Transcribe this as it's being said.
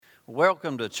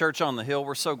Welcome to Church on the Hill.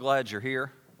 We're so glad you're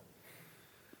here.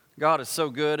 God is so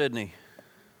good, isn't He?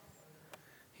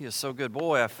 He is so good.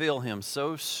 Boy, I feel Him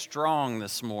so strong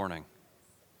this morning.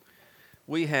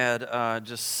 We had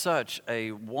just such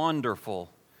a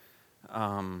wonderful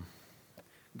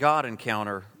God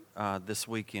encounter this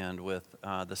weekend with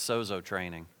the Sozo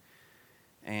training.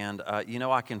 And,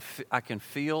 I can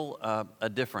feel a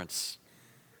difference.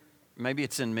 Maybe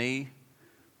it's in me.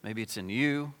 Maybe it's in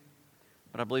you.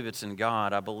 But I believe it's in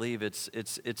God. I believe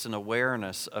it's an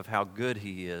awareness of how good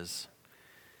He is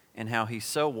and how He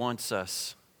so wants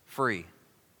us free.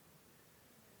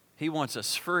 He wants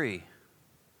us free.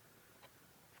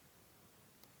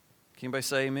 Can anybody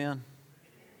say amen?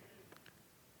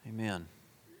 Amen.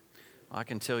 I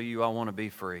can tell you I want to be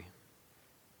free.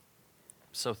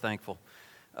 I'm so thankful.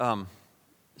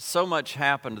 So much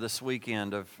happened this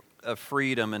weekend of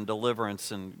freedom and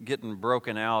deliverance and getting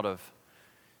broken out of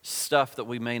stuff that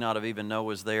we may not have even know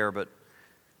was there. But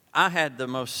I had the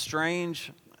most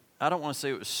strange, I don't want to say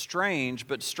it was strange,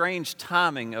 but strange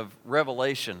timing of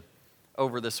revelation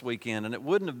over this weekend. And it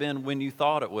wouldn't have been when you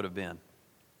thought it would have been.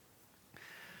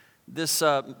 This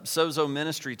Sozo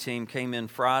ministry team came in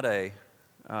Friday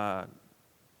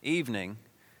evening,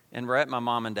 and we're at my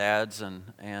mom and dad's,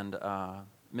 and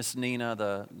Miss Nina,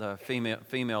 the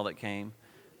female that came,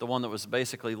 the one that was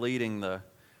basically leading the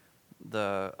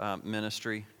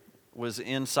ministry, was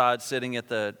inside sitting in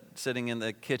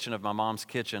the kitchen of my mom's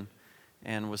kitchen,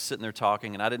 and was sitting there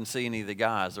talking. And I didn't see any of the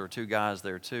guys. There were two guys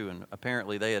there too, and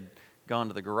apparently they had gone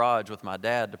to the garage with my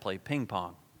dad to play ping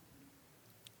pong.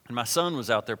 And my son was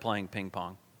out there playing ping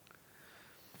pong.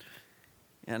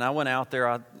 And I went out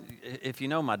there. If you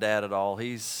know my dad at all,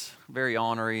 he's very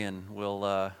ornery and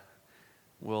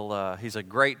he's a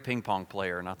great ping pong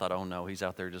player. And I thought, oh no, he's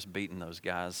out there just beating those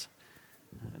guys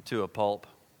to a pulp.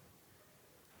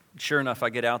 Sure enough, I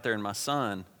get out there and my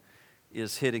son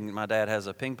is hitting. My dad has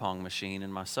a ping pong machine,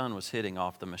 and my son was hitting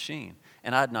off the machine.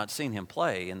 And I had not seen him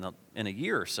play in a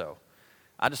year or so.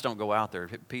 I just don't go out there.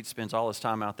 Pete spends all his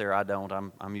time out there. I don't.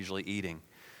 I'm usually eating,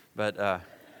 but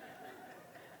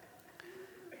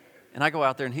and I go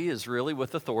out there, and he is really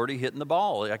with authority hitting the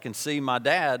ball. I can see my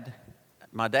dad's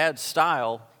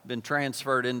style been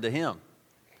transferred into him,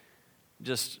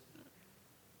 just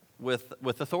with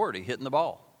authority hitting the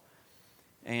ball.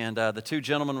 And the two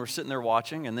gentlemen were sitting there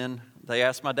watching, and then they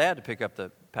asked my dad to pick up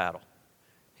the paddle.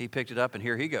 He picked it up, and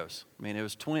here he goes. I mean, it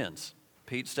was twins.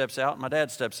 Pete steps out, and my dad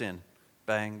steps in.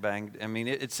 Bang, bang. I mean,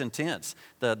 it's intense.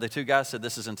 The two guys said,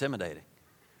 "This is intimidating."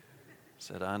 I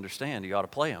said, "I understand. You ought to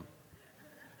play him."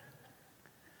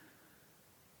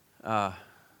 But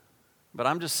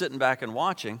I'm just sitting back and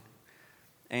watching,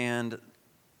 and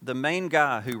the main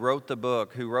guy who wrote the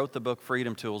book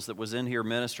Freedom Tools, that was in here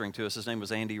ministering to us, his name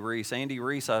was Andy Reese. Andy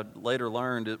Reese, I later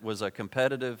learned, it was a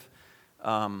competitive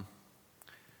water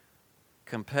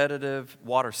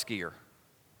skier.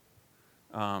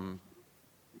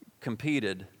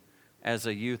 Competed as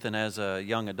a youth and as a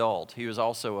young adult. He was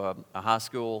also a high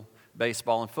school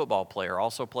baseball and football player,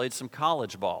 also played some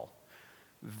college ball.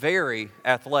 Very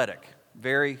athletic,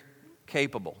 very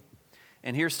capable.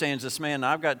 And here stands this man.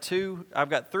 I've got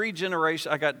three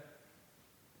generations. I got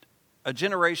a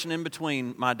generation in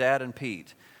between my dad and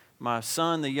Pete. My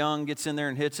son, the young, gets in there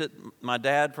and hits it. My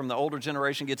dad from the older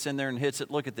generation gets in there and hits it.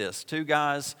 Look at this. Two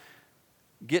guys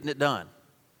getting it done.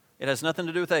 It has nothing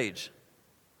to do with age.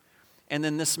 And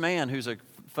then this man who's a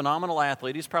phenomenal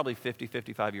athlete, he's probably 50,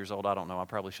 55 years old. I don't know. I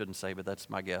probably shouldn't say, but that's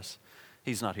my guess.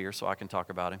 He's not here, so I can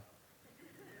talk about him.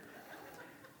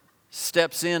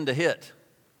 Steps in to hit.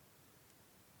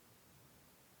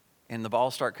 And the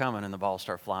balls start coming, and the balls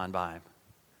start flying by him.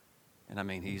 And I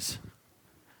mean, he's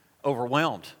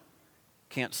overwhelmed.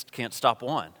 Can't stop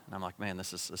one. And I'm like, man,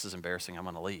 this is embarrassing. I'm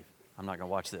going to leave. I'm not going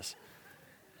to watch this.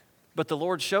 But the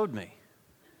Lord showed me.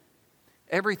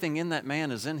 Everything in that man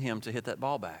is in him to hit that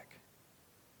ball back.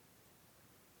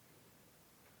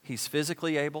 He's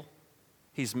physically able.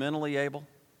 He's mentally able.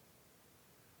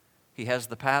 He has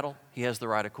the paddle. He has the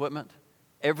right equipment.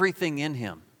 Everything in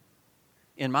him,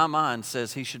 in my mind,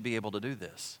 says he should be able to do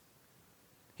this.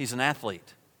 He's an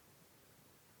athlete.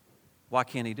 Why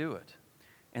can't he do it?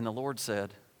 And the Lord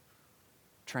said,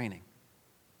 training.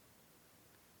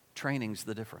 Training's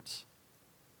the difference.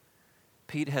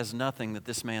 Pete has nothing that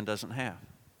this man doesn't have.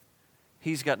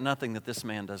 He's got nothing that this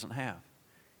man doesn't have,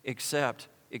 except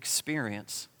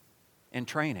experience and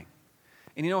training.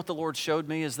 And you know what the Lord showed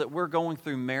me is that we're going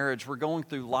through marriage, we're going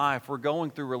through life, we're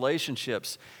going through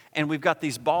relationships, and we've got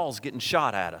these balls getting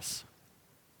shot at us.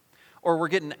 Or we're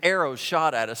getting arrows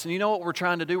shot at us. And you know what we're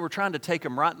trying to do? We're trying to take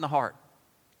them right in the heart.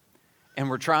 And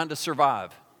we're trying to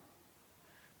survive.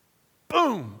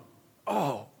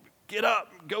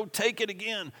 up, go take it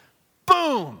again.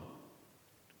 Boom!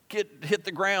 Hit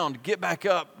the ground, get back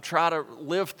up, try to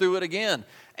live through it again.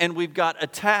 And we've got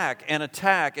attack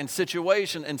and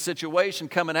situation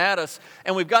coming at us.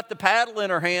 And we've got the paddle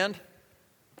in our hand.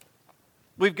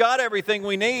 We've got everything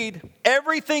we need,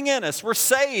 everything in us. We're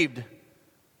saved.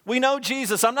 We know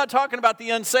Jesus. I'm not talking about the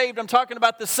unsaved. I'm talking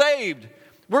about the saved.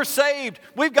 We're saved.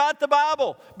 We've got the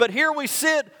Bible. But here we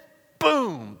sit,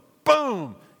 boom,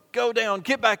 boom, go down,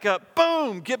 get back up,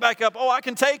 boom, get back up. Oh, I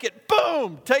can take it.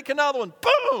 Boom, take another one,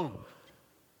 boom.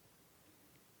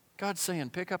 God's saying,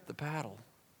 pick up the paddle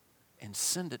and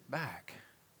send it back.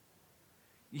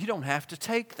 You don't have to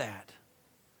take that.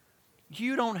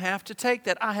 You don't have to take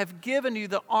that. I have given you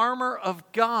the armor of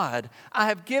God. I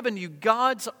have given you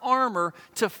God's armor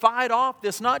to fight off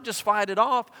this. Not just fight it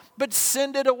off, but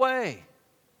send it away.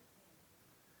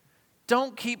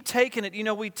 Don't keep taking it. You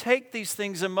know, we take these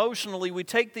things emotionally. We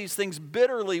take these things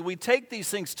bitterly. We take these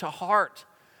things to heart,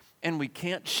 and we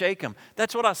can't shake them.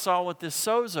 That's what I saw with this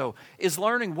sozo, is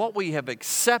learning what we have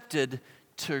accepted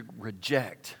to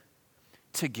reject,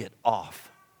 to get off.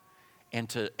 And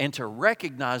to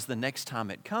recognize the next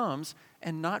time it comes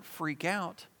and not freak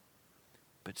out,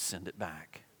 but send it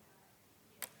back.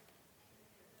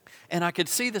 And I could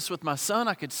see this with my son.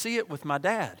 I could see it with my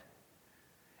dad.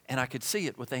 And I could see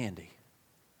it with Andy.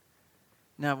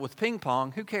 Now, with ping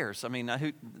pong, who cares? I mean,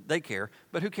 they care,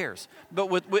 but who cares?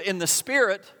 But in the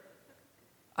spirit,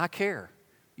 I care.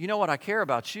 You know what? I care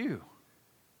about you.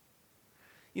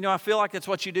 You know, I feel like that's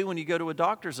what you do when you go to a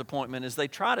doctor's appointment, is they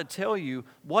try to tell you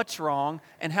what's wrong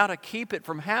and how to keep it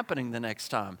from happening the next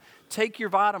time. Take your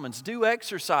vitamins, do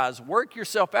exercise, work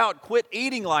yourself out, quit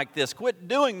eating like this, quit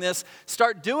doing this,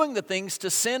 start doing the things to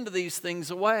send these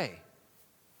things away.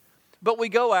 But we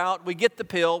go out, we get the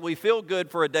pill, we feel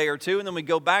good for a day or two, and then we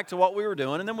go back to what we were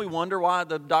doing, and then we wonder why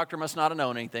the doctor must not have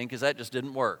known anything, because that just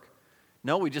didn't work.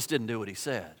 No, we just didn't do what he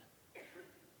said.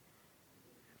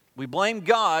 We blame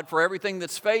God for everything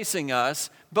that's facing us,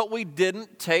 but we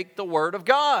didn't take the Word of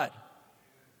God.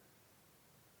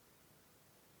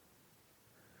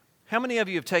 How many of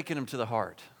you have taken them to the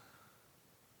heart?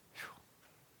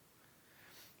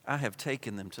 I have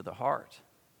taken them to the heart.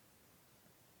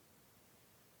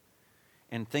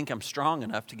 And think I'm strong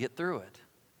enough to get through it.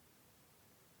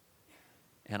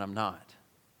 And I'm not.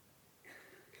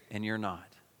 And you're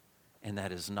not. And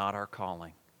that is not our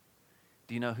calling.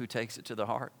 Do you know who takes it to the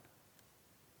heart?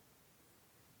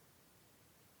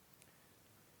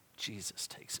 Jesus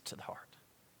takes it to the heart.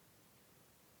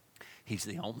 He's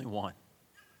the only one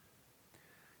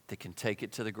that can take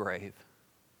it to the grave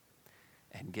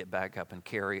and get back up and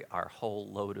carry our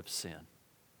whole load of sin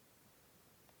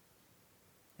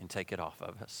and take it off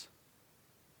of us.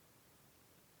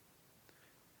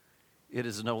 It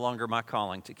is no longer my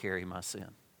calling to carry my sin.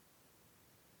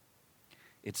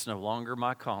 It's no longer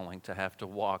my calling to have to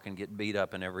walk and get beat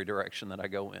up in every direction that I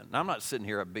go in. Now, I'm not sitting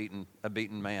here a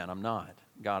beaten man. I'm not.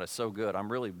 God is so good.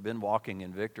 I'm really been walking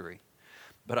in victory.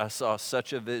 But I saw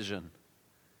such a vision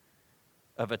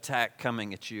of attack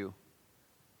coming at you,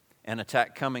 and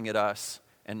attack coming at us,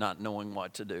 and not knowing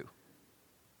what to do.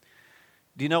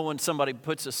 Do you know when somebody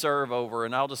puts a serve over,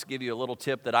 and I'll just give you a little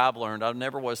tip that I've learned. I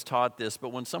never was taught this, but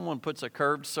when someone puts a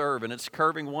curved serve and it's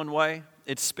curving one way,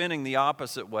 it's spinning the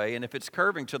opposite way. And if it's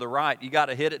curving to the right, you got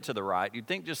to hit it to the right. You'd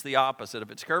think just the opposite. If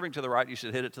it's curving to the right, you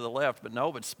should hit it to the left. But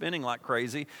no, it's spinning like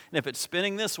crazy. And if it's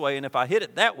spinning this way, and if I hit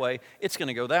it that way, it's going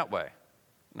to go that way.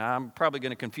 Now, I'm probably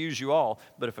going to confuse you all,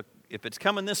 but if it's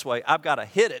coming this way, I've got to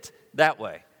hit it that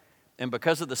way. And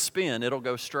because of the spin, it'll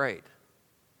go straight.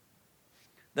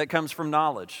 That comes from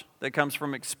knowledge. That comes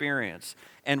from experience.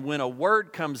 And when a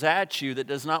word comes at you that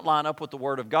does not line up with the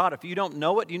Word of God, if you don't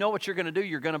know it, you know what you're going to do?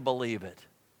 You're going to believe it.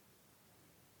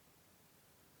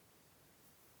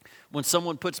 When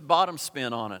someone puts bottom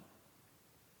spin on it,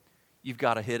 you've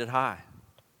got to hit it high,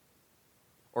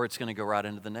 or it's going to go right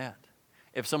into the net.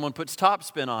 If someone puts top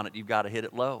spin on it, you've got to hit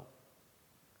it low,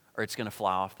 or it's going to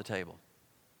fly off the table.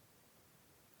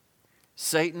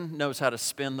 Satan knows how to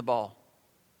spin the ball.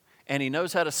 And he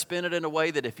knows how to spin it in a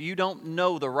way that if you don't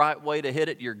know the right way to hit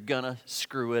it, you're going to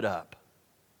screw it up.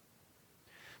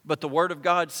 But the Word of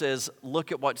God says,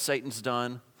 look at what Satan's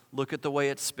done. Look at the way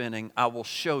it's spinning. I will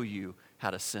show you how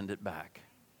to send it back.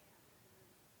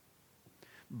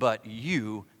 But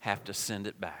you have to send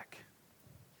it back.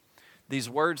 These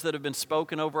words that have been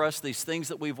spoken over us, these things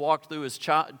that we've walked through as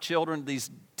children, these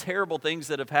terrible things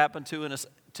that have happened to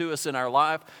us in our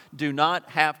life, do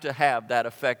not have to have that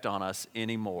effect on us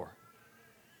anymore.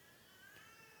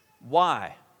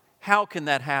 Why? How can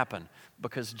that happen?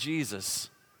 Because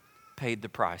Jesus paid the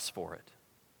price for it.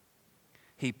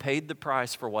 He paid the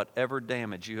price for whatever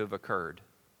damage you have occurred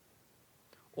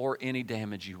or any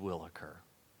damage you will occur.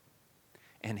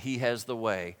 And He has the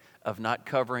way of not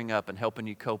covering up and helping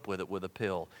you cope with it with a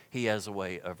pill. He has a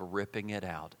way of ripping it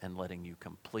out and letting you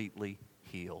completely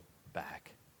heal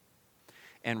back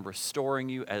and restoring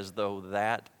you as though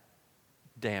that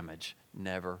damage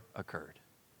never occurred.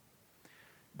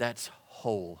 That's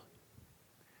whole.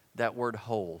 That word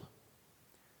whole.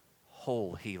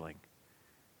 Whole healing.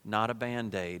 Not a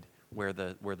Band-Aid where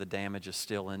the damage is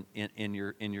still in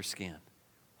your skin.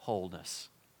 Wholeness.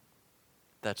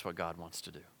 That's what God wants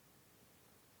to do.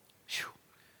 Whew.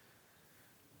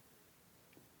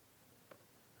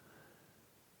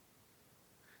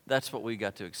 That's what we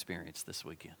got to experience this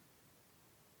weekend.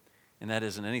 And that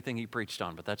isn't anything he preached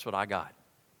on, but that's what I got.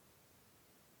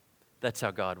 That's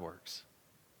how God works.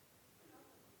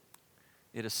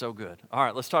 It is so good. All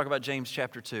right, let's talk about James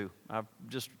chapter 2. I've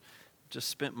just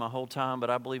spent my whole time, but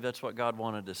I believe that's what God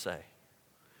wanted to say.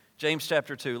 James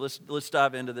chapter 2, let's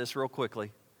dive into this real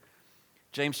quickly.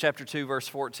 James chapter 2, verse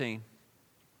 14.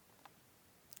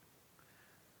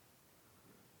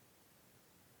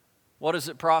 What does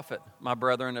it profit, my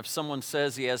brethren, if someone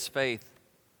says he has faith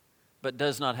but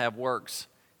does not have works?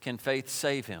 Can faith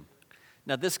save him?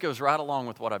 Now this goes right along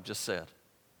with what I've just said.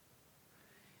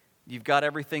 You've got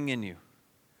everything in you,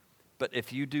 but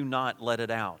if you do not let it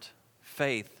out,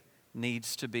 faith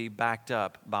needs to be backed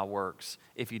up by works.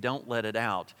 If you don't let it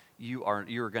out,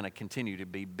 you're going to continue to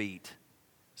be beat.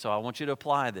 So I want you to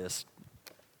apply this,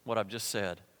 what I've just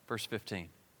said. Verse 15.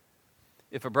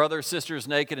 If a brother or sister is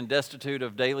naked and destitute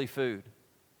of daily food,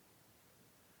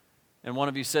 and one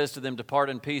of you says to them, depart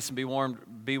in peace and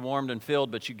be warmed and filled,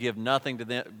 but you give nothing to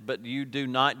them, but you do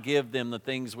not give them the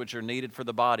things which are needed for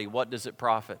the body, what does it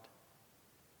profit?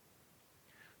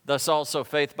 Thus also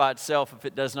faith by itself, if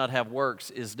it does not have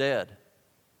works, is dead.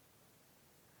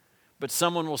 But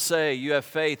someone will say, you have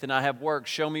faith and I have works.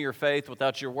 Show me your faith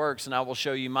without your works, and I will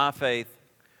show you my faith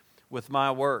with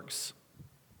my works.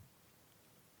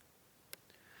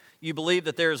 You believe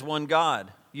that there is one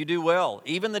God. You do well.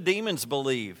 Even the demons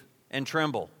believe and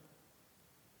tremble.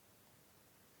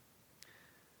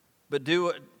 But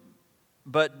do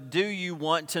you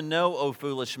want to know, O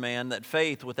foolish man, that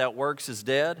faith without works is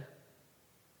dead?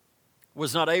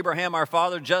 Was not Abraham our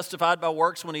father justified by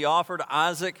works when he offered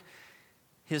Isaac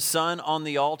his son on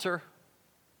the altar?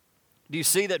 Do you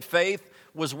see that faith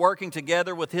was working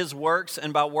together with his works,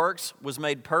 and by works was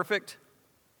made perfect?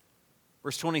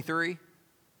 Verse 23.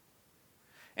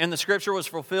 And the scripture was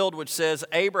fulfilled which says,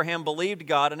 Abraham believed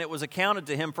God, and it was accounted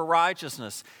to him for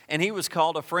righteousness, and he was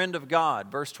called a friend of God.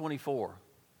 Verse 24.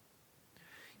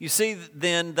 You see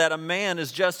then that a man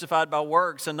is justified by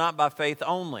works and not by faith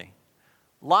only.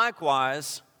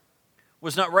 Likewise,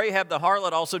 was not Rahab the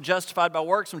harlot also justified by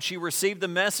works when she received the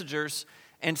messengers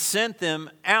and sent them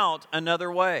out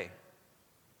another way?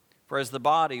 For as the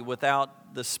body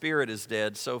without the spirit is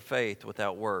dead, so faith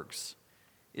without works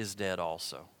is dead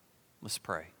also. Let's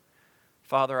pray.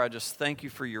 Father, I just thank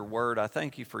you for your word. I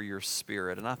thank you for your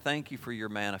spirit, and I thank you for your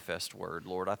manifest word,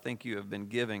 Lord. I think you have been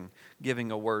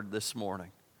giving a word this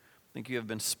morning. I think you have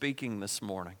been speaking this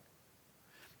morning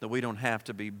that we don't have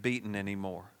to be beaten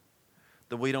anymore,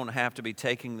 that we don't have to be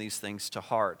taking these things to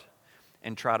heart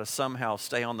and try to somehow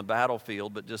stay on the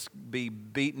battlefield but just be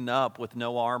beaten up with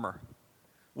no armor,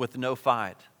 with no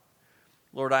fight.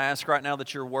 Lord, I ask right now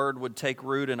that your word would take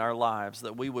root in our lives,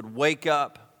 that we would wake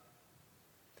up,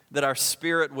 that our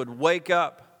spirit would wake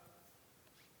up.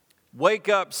 Wake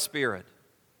up, spirit,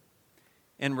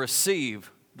 and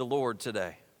receive the Lord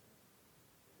today.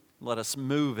 Let us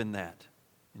move in that.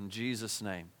 In Jesus'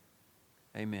 name,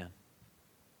 amen.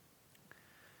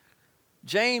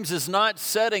 James is not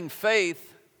setting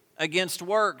faith against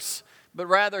works, but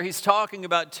rather he's talking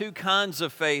about two kinds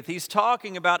of faith. He's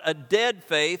talking about a dead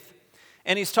faith,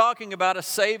 and he's talking about a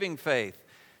saving faith.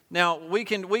 Now, we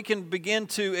can begin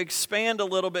to expand a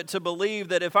little bit to believe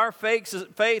that if our faith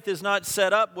is not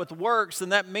set up with works, then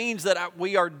that means that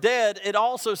we are dead. It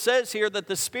also says here that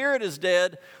the spirit is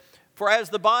dead, for as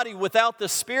the body without the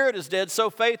spirit is dead, so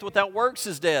faith without works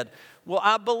is dead. Well,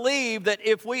 I believe that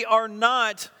if we are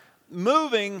not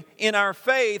moving in our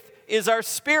faith, is our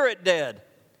spirit dead?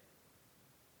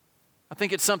 I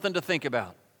think it's something to think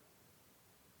about.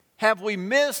 Have we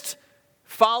missed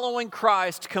following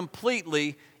Christ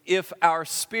completely if our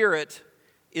spirit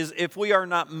if we are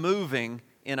not moving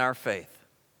in our faith?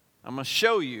 I'm going to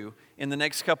show you in the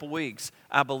next couple weeks.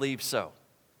 I believe so.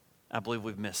 I believe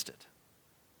we've missed it.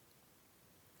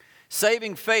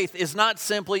 Saving faith is not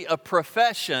simply a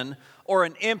profession or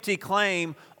an empty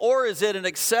claim, or is it an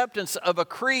acceptance of a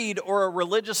creed or a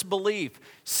religious belief?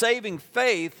 Saving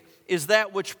faith is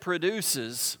that which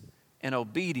produces an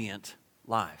obedient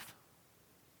life.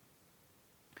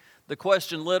 The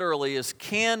question literally is,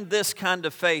 can this kind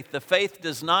of faith, the faith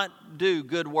does not do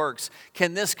good works,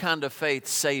 can this kind of faith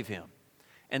save him?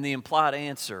 And the implied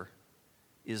answer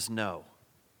is no.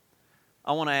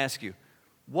 I want to ask you,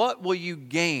 what will you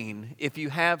gain if you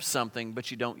have something but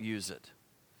you don't use it?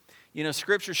 You know,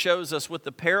 Scripture shows us with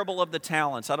the parable of the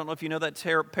talents. I don't know if you know that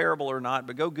parable or not,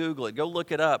 but go Google it, go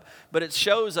look it up. But it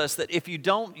shows us that if you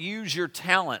don't use your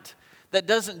talent, that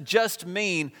doesn't just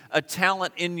mean a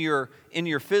talent in your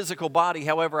physical body.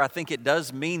 However, I think it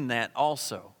does mean that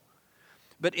also.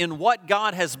 But in what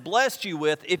God has blessed you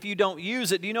with, if you don't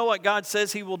use it, do you know what God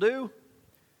says He will do?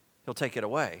 He'll take it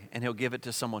away, and He'll give it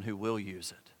to someone who will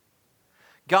use it.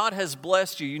 God has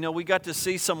blessed you. You know, we got to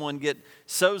see someone get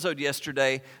sozoed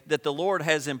yesterday that the Lord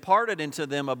has imparted into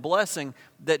them a blessing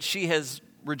that she has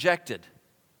rejected.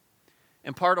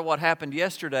 And part of what happened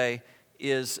yesterday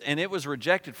is, and it was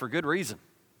rejected for good reason.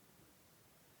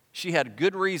 She had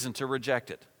good reason to reject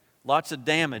it. Lots of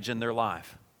damage in their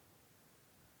life.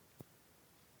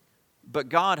 But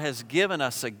God has given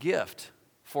us a gift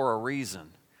for a reason.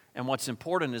 And what's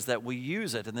important is that we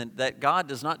use it, and that God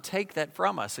does not take that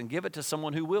from us and give it to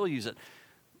someone who will use it.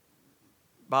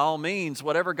 By all means,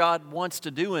 whatever God wants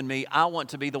to do in me, I want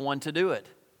to be the one to do it.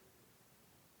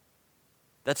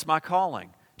 That's my calling,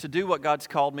 to do what God's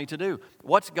called me to do.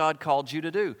 What's God called you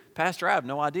to do? Pastor, I have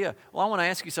no idea. Well, I want to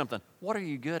ask you something. What are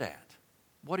you good at?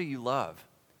 What do you love?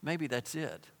 Maybe that's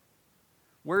it.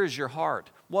 Where is your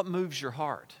heart? What moves your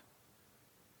heart?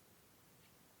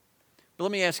 But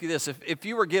let me ask you this. If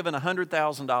you were given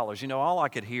 $100,000, you know, all I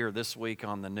could hear this week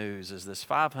on the news is this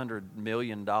 $500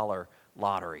 million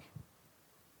lottery.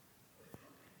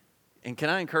 And can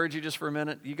I encourage you just for a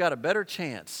minute? You got a better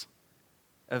chance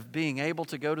of being able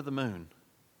to go to the moon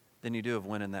than you do of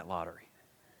winning that lottery.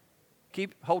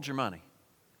 Hold your money.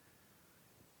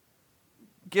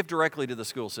 Give directly to the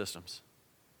school systems.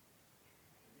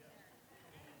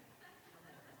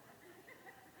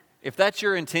 If that's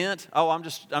your intent, I'm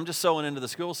just sowing into the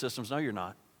school systems. No, you're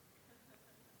not.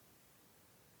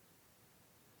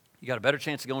 You got a better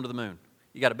chance of going to the moon.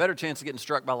 You got a better chance of getting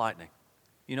struck by lightning.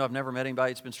 You know, I've never met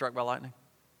anybody that's been struck by lightning.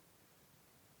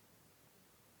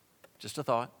 Just a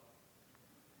thought.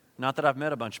 Not that I've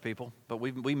met a bunch of people, but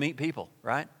we meet people,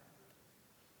 right?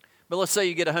 But let's say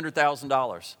you get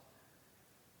 $100,000,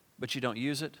 but you don't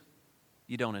use it,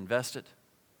 you don't invest it,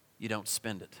 you don't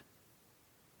spend it.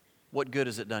 What good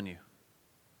has it done you?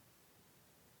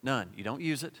 None. You don't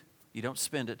use it, you don't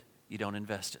spend it, you don't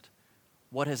invest it.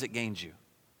 What has it gained you?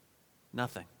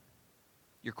 Nothing.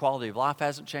 Your quality of life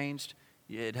hasn't changed.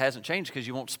 It hasn't changed because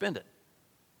you won't spend it.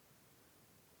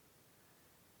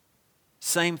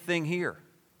 Same thing here.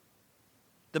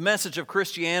 The message of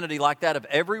Christianity, like that of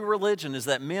every religion, is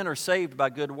that men are saved by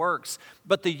good works.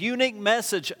 But the unique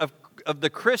message of the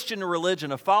Christian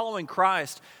religion, of following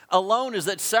Christ alone, is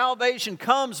that salvation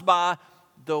comes by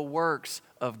the works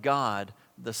of God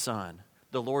the Son,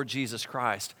 the Lord Jesus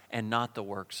Christ, and not the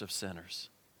works of sinners.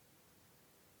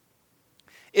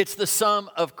 It's the sum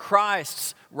of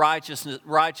Christ's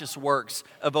righteous works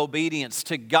of obedience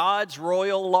to God's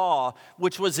royal law,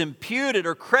 which was imputed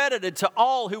or credited to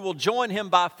all who will join Him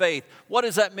by faith. What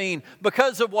does that mean?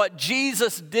 Because of what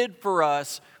Jesus did for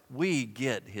us, we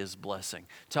get His blessing.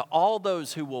 To all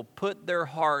those who will put their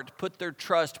heart, put their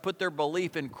trust, put their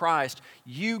belief in Christ,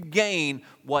 you gain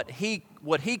what He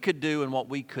could do and what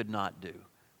we could not do.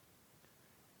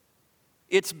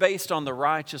 It's based on the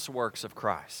righteous works of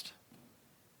Christ.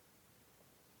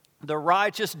 The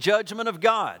righteous judgment of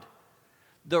God.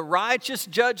 The righteous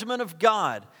judgment of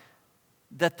God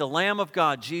that the Lamb of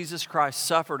God, Jesus Christ,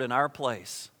 suffered in our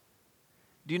place.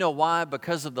 Do you know why?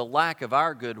 Because of the lack of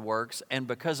our good works and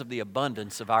because of the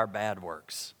abundance of our bad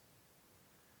works.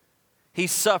 He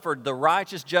suffered the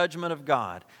righteous judgment of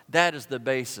God. That is the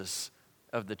basis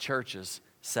of the church's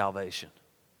salvation.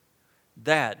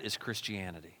 That is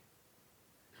Christianity.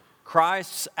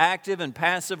 Christ's active and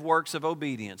passive works of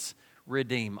obedience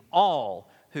redeem all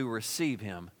who receive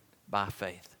Him by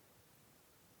faith.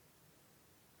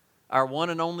 Our one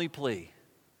and only plea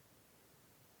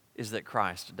is that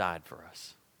Christ died for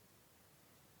us.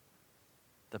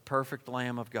 The perfect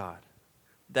Lamb of God.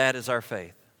 That is our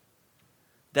faith.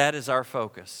 That is our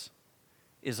focus,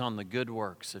 is on the good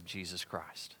works of Jesus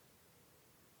Christ.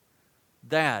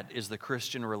 That is the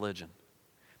Christian religion.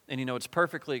 And you know, it's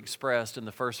perfectly expressed in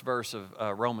the first verse of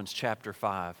Romans chapter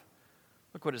 5.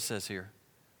 Look what it says here.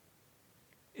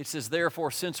 It says,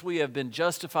 therefore, since we have been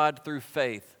justified through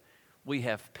faith, we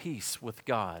have peace with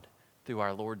God through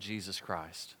our Lord Jesus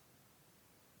Christ,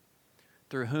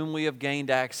 through whom we have gained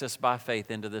access by faith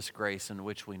into this grace in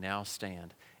which we now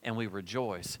stand, and we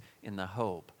rejoice in the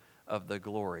hope of the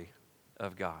glory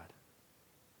of God.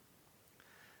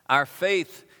 Our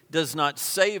faith does not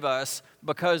save us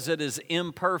because it is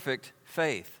imperfect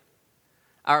faith.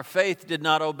 Our faith did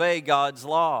not obey God's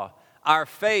law. Our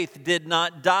faith did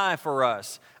not die for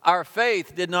us. Our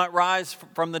faith did not rise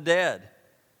from the dead.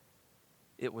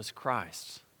 It was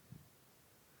Christ's.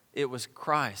 It was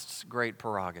Christ's great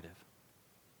prerogative.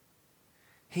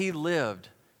 He lived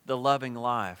the loving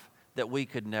life that we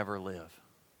could never live.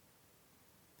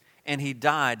 And He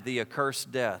died the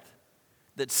accursed death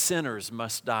that sinners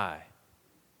must die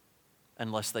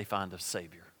unless they find a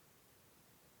Savior.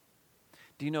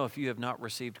 Do you know if you have not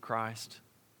received Christ,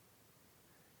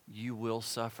 you will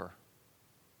suffer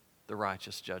the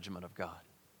righteous judgment of God?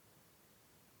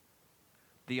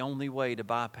 The only way to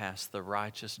bypass the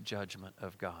righteous judgment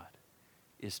of God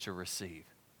is to receive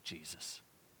Jesus.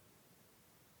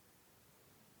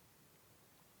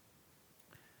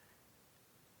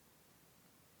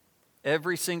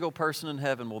 Every single person in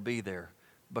heaven will be there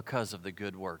because of the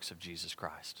good works of Jesus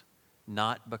Christ,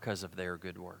 not because of their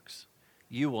good works.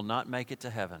 You will not make it to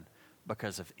heaven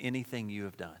because of anything you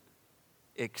have done,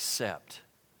 except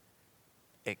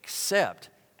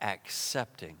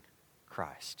accepting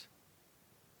Christ.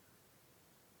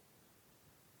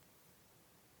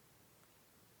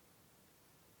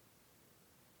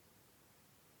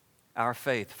 Our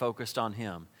faith focused on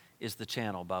Him is the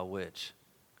channel by which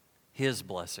His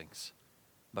blessings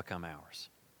become ours.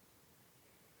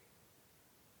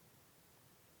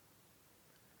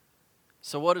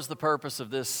 So what is the purpose of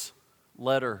this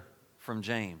letter from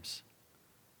James?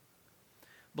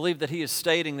 I believe that he is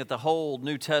stating that the whole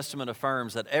New Testament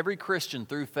affirms that every Christian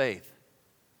through faith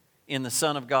in the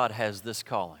Son of God has this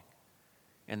calling.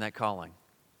 And that calling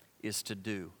is to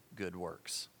do good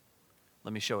works.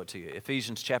 Let me show it to you.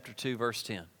 Ephesians chapter 2, verse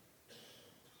 10.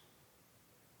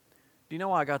 Do you know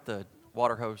why I got the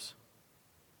water hose?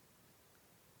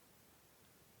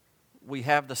 We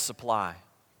have the supply.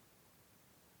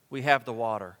 We have the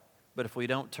water. But if we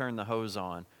don't turn the hose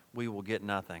on, we will get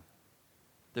nothing.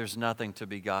 There's nothing to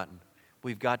be gotten.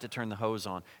 We've got to turn the hose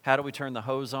on. How do we turn the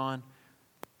hose on?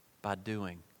 By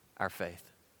doing our faith.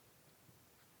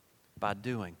 By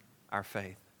doing our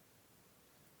faith.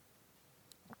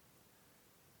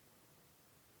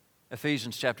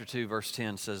 Ephesians chapter 2, verse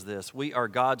 10 says this: we are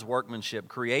God's workmanship,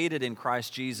 created in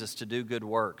Christ Jesus to do good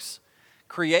works.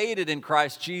 Created in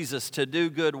Christ Jesus to do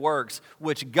good works,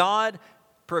 which God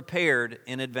prepared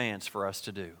in advance for us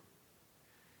to do.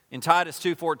 In Titus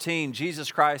 2:14, Jesus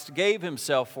Christ gave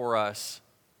Himself for us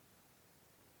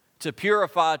to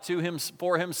purify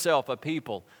for Himself a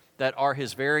people that are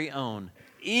His very own,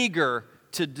 eager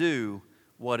to do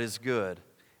what is good.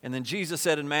 And then Jesus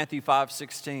said in Matthew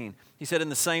 5:16, He said, in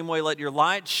the same way, let your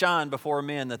light shine before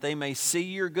men, that they may see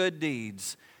your good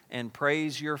deeds and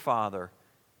praise your Father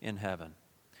in heaven.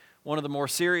 One of the more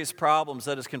serious problems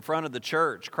that has confronted the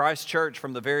church, Christ's church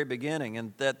from the very beginning,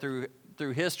 and that through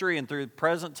history and through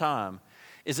present time,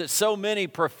 is that so many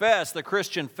profess the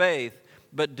Christian faith,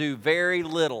 but do very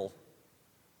little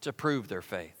to prove their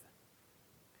faith.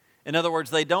 In other words,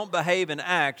 they don't behave and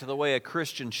act the way a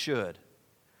Christian should.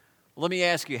 Let me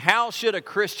ask you, how should a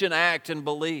Christian act and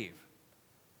believe?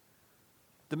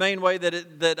 The main way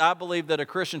that I believe that a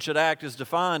Christian should act is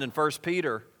defined in 1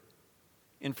 Peter.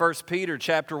 In 1 Peter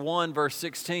chapter 1, verse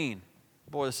 16.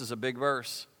 Boy, this is a big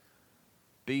verse.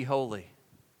 Be holy,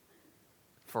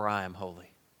 for I am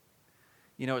holy.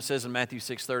 You know, it says in Matthew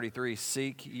 6:33,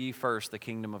 seek ye first the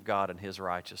kingdom of God and His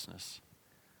righteousness.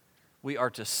 We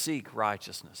are to seek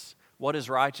righteousness. What is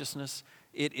righteousness?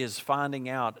 It is finding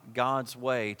out God's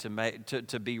way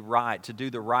to be right, to do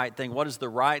the right thing. What is the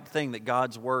right thing that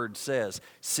God's Word says?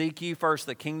 Seek ye first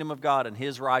the kingdom of God and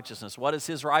His righteousness. What is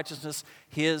His righteousness?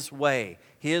 His way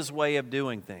of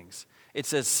doing things. It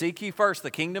says, seek ye first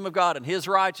the kingdom of God and His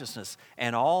righteousness,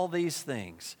 and all these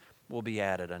things will be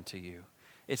added unto you.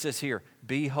 It says here,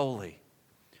 be holy,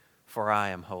 for I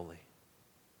am holy.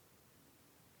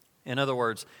 In other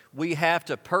words, we have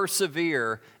to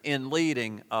persevere in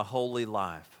leading a holy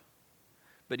life.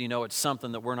 But you know, it's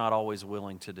something that we're not always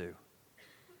willing to do.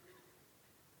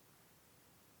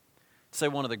 Say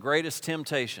one of the greatest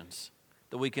temptations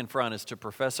that we confront is to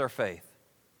profess our faith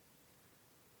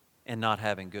and not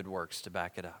having good works to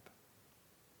back it up.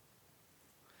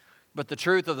 But the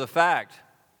truth is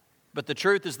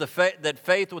that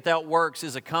faith without works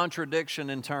is a contradiction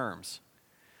in terms.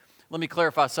 let me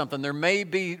clarify something. There may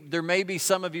be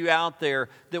some of you out there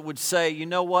that would say, you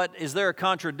know what, is there a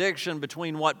contradiction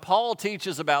between what Paul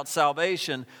teaches about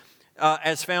salvation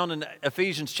as found in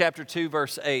Ephesians chapter 2,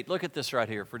 verse 8? Look at this right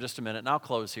here for just a minute, and I'll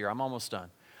close here. I'm almost done.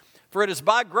 For it is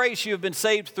by grace you have been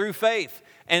saved through faith,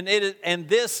 and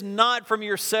this not from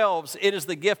yourselves, it is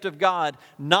the gift of God,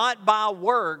 not by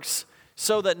works,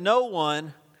 so that no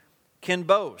one can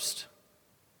boast.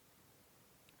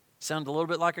 Sound a little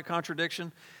bit like a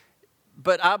contradiction?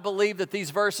 But I believe that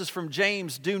these verses from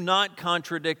James do not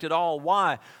contradict at all.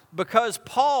 Why? Because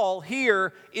Paul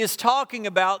here is talking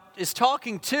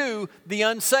to the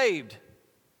unsaved.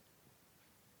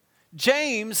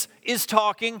 James is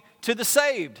talking to the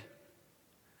saved.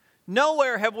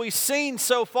 Nowhere have we seen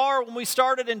so far when we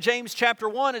started in James chapter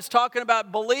 1, it's talking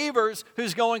about believers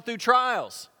who's going through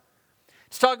trials.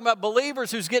 It's talking about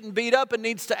believers who's getting beat up and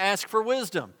needs to ask for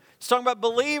wisdom. It's talking about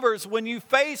believers, when you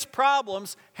face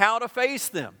problems, how to face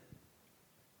them.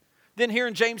 Then here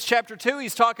in James chapter 2,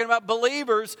 he's talking about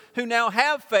believers who now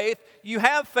have faith. You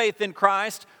have faith in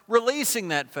Christ, releasing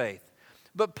that faith.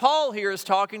 But Paul here is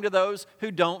talking to those who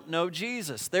don't know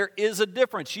Jesus. There is a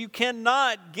difference. You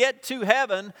cannot get to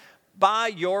heaven by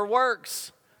your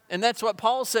works. And that's what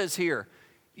Paul says here.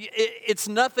 It's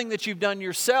nothing that you've done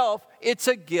yourself. It's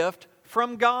a gift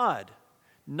from God.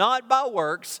 Not by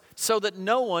works, so that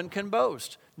no one can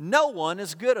boast. No one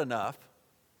is good enough.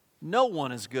 No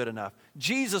one is good enough.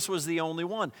 Jesus was the only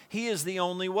one. He is the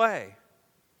only way.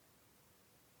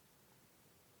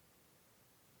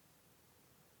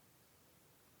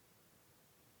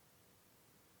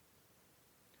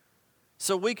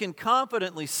 So we can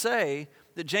confidently say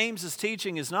that James's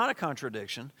teaching is not a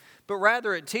contradiction, but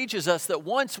rather it teaches us that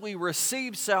once we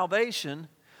receive salvation,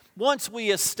 once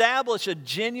we establish a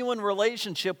genuine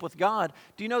relationship with God,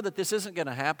 do you know that this isn't going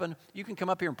to happen? You can come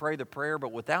up here and pray the prayer,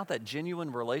 but without that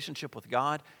genuine relationship with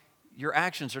God, your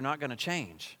actions are not going to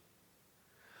change.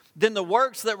 Then the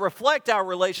works that reflect our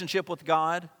relationship with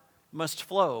God must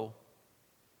flow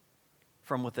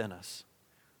from within us.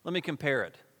 Let me compare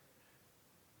it.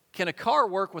 Can a car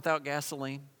work without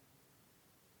gasoline?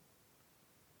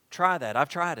 Try that. I've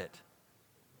tried it.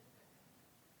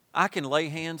 I can lay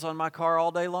hands on my car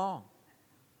all day long.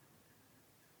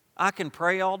 I can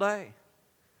pray all day.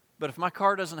 But if my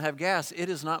car doesn't have gas, it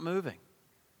is not moving.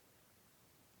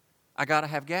 I got to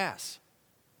have gas.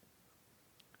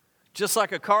 Just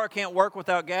like a car can't work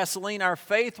without gasoline, our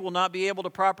faith will not be able to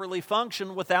properly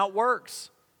function without works.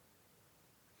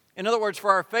 In other words,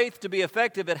 for our faith to be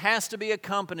effective, it has to be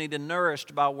accompanied and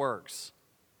nourished by works.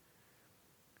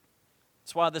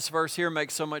 That's why this verse here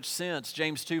makes so much sense.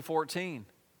 James 2:14.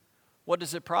 What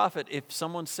does it profit if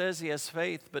someone says he has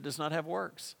faith but does not have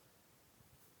works?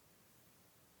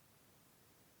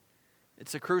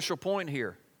 It's a crucial point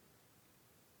here.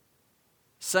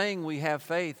 Saying we have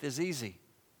faith is easy.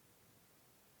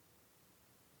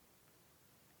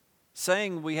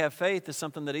 Saying we have faith is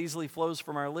something that easily flows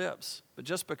from our lips. But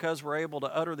just because we're able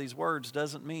to utter these words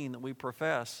doesn't mean that we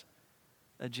profess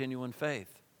a genuine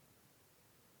faith.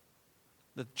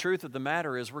 The truth of the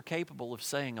matter is we're capable of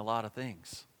saying a lot of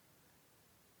things.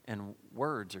 And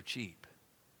words are cheap.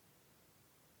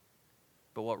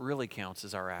 But what really counts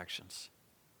is our actions.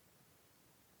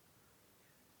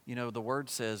 You know, the word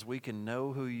says we can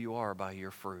know who you are by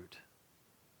your fruit.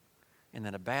 And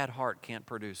that a bad heart can't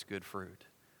produce good fruit.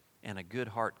 And a good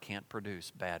heart can't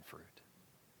produce bad fruit.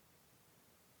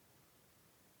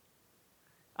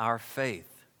 Our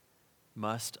faith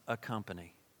must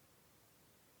accompany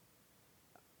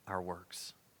our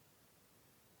works.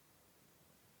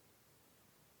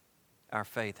 Our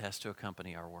faith has to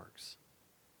accompany our works.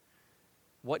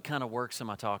 What kind of works am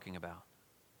I talking about?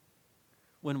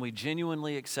 When we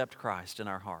genuinely accept Christ in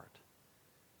our heart,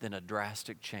 then a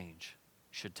drastic change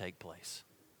should take place.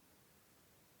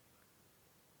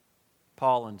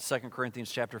 Paul in 2 Corinthians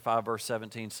chapter 5, verse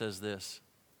 17 says this: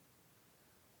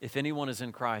 if anyone is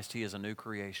in Christ, he is a new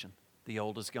creation. The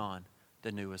old is gone,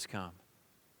 the new has come.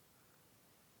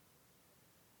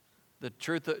 The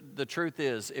truth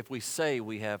is, if we say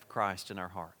we have Christ in our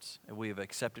hearts, and we have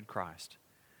accepted Christ,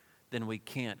 then we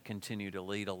can't continue to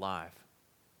lead a life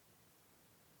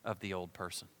of the old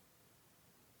person.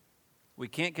 We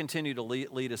can't continue to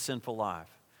lead a sinful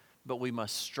life, but we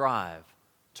must strive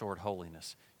toward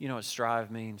holiness. You know what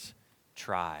strive means?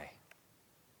 Try.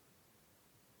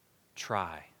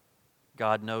 Try.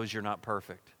 God knows you're not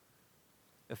perfect.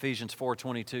 Ephesians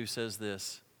 4:22 says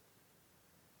this: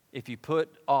 if you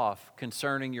put off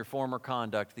concerning your former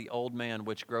conduct the old man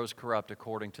which grows corrupt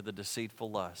according to the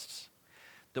deceitful lusts.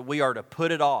 That we are to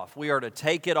put it off. We are to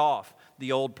take it off,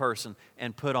 the old person,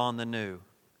 and put on the new.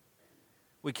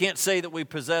 We can't say that we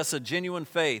possess a genuine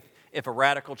faith if a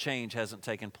radical change hasn't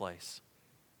taken place.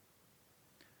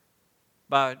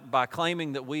 By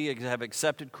claiming that we have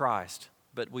accepted Christ,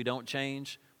 but we don't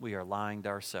change, we are lying to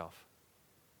ourselves.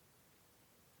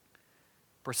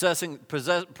 Professing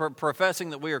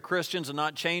that we are Christians and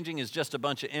not changing is just a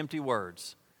bunch of empty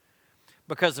words.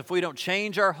 Because if we don't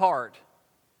change our heart,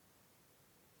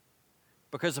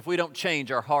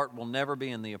 our heart will never be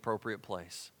in the appropriate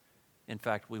place. In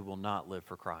fact, we will not live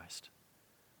for Christ.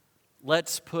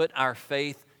 Let's put our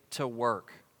faith to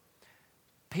work.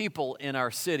 People in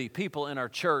our city, people in our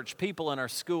church, people in our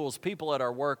schools, people at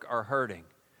our work are hurting.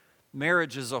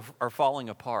 Marriages are falling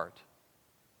apart.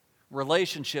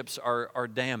 Relationships are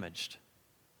damaged.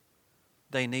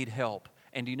 They need help.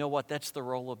 And you know what? That's the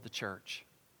role of the church.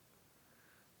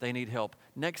 They need help.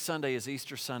 Next Sunday is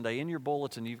Easter Sunday. In your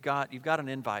bulletin, you've got an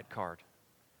invite card.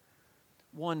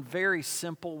 One very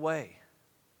simple way.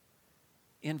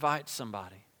 Invite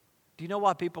somebody. Do you know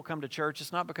why people come to church?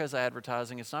 It's not because of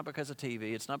advertising. It's not because of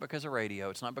TV. It's not because of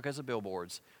radio. It's not because of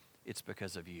billboards. It's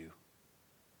because of you.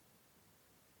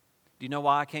 Do you know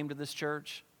why I came to this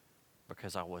church?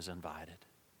 Because I was invited.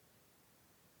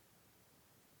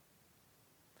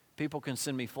 People can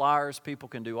send me flyers. People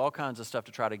can do all kinds of stuff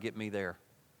to try to get me there.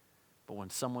 But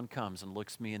when someone comes and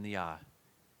looks me in the eye,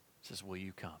 says, will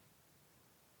you come?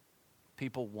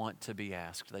 People want to be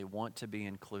asked. They want to be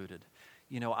included.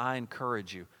 You know, I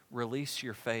encourage you, release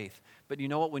your faith. But you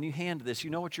know what? When you hand this, you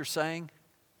know what you're saying?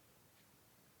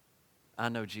 I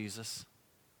know Jesus.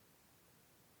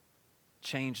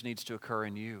 Change needs to occur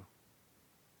in you.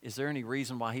 Is there any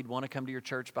reason why He'd want to come to your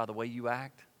church by the way you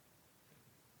act?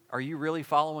 Are you really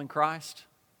following Christ?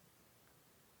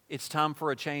 It's time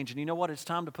for a change. And you know what? It's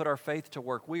time to put our faith to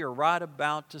work. We are right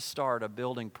about to start a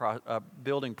building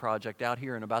project out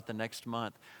here in about the next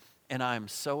month. And I am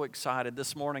so excited.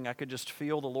 This morning I could just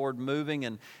feel the Lord moving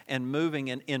and moving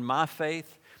in my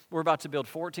faith. We're about to build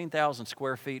 14,000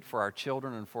 square feet for our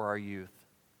children and for our youth.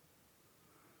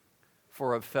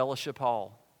 For a fellowship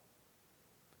hall.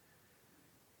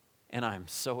 And I'm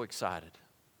so excited.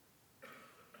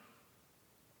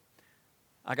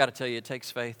 I got to tell you, it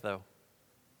takes faith though.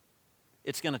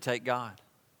 It's going to take God.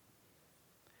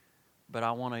 But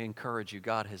I want to encourage you,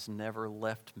 God has never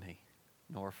left me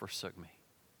nor forsook me.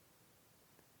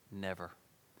 Never.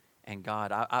 And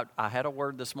God, I had a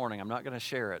word this morning. I'm not going to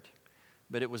share it.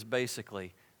 But it was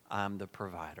basically, I'm the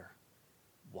provider.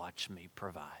 Watch me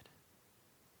provide.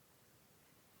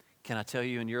 Can I tell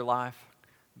you in your life,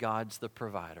 God's the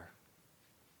provider.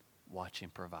 Watch Him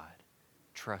provide.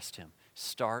 Trust Him.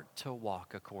 Start to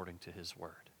walk according to His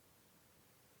word.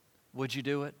 Would you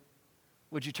do it?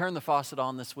 Would you turn the faucet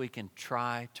on this week and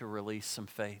try to release some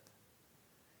faith?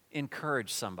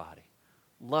 Encourage somebody.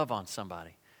 Love on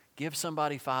somebody. Give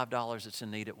somebody $5 that's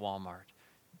in need at Walmart.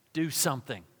 Do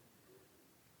something.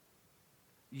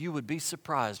 You would be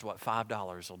surprised what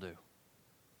 $5 will do.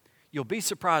 You'll be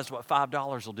surprised what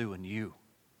 $5 will do in you.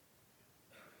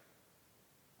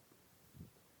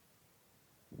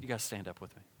 You got to stand up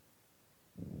with me.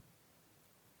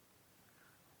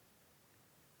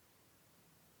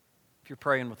 If you're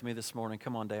praying with me this morning,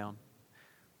 come on down.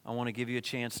 I want to give you a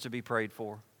chance to be prayed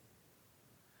for.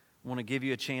 I want to give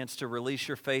you a chance to release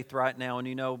your faith right now. And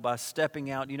you know, by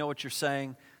stepping out, you know what you're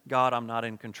saying? God, I'm not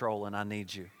in control and I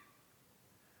need you.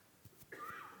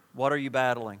 What are you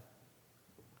battling?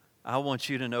 I want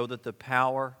you to know that the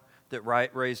power that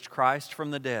raised Christ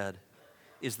from the dead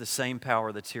is the same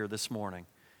power that's here this morning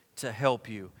to help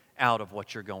you out of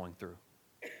what you're going through.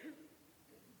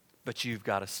 But you've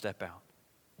got to step out.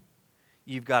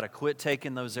 You've got to quit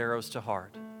taking those arrows to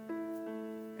heart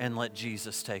and let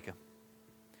Jesus take them.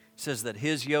 It says that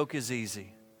His yoke is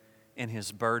easy and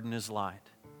His burden is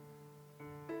light.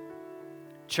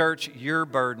 Church, your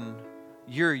burden,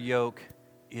 your yoke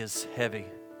is heavy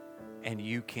and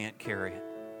you can't carry it.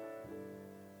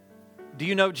 Do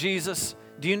you know Jesus?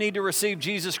 Do you need to receive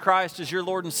Jesus Christ as your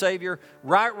Lord and Savior?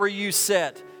 Right where you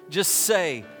sit, just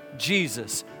say,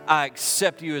 Jesus, I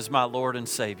accept you as my Lord and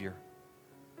Savior.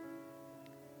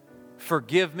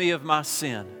 Forgive me of my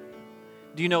sin.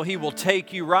 Do you know He will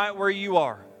take you right where you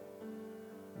are?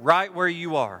 Right where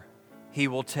you are, He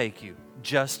will take you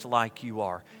just like you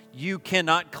are. You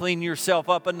cannot clean yourself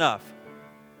up enough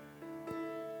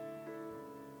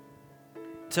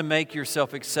to make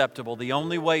yourself acceptable. The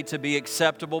only way to be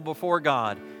acceptable before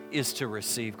God is to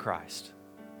receive Christ.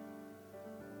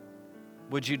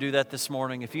 Would you do that this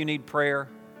morning? If you need prayer,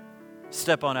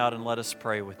 step on out and let us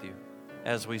pray with you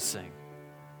as we sing.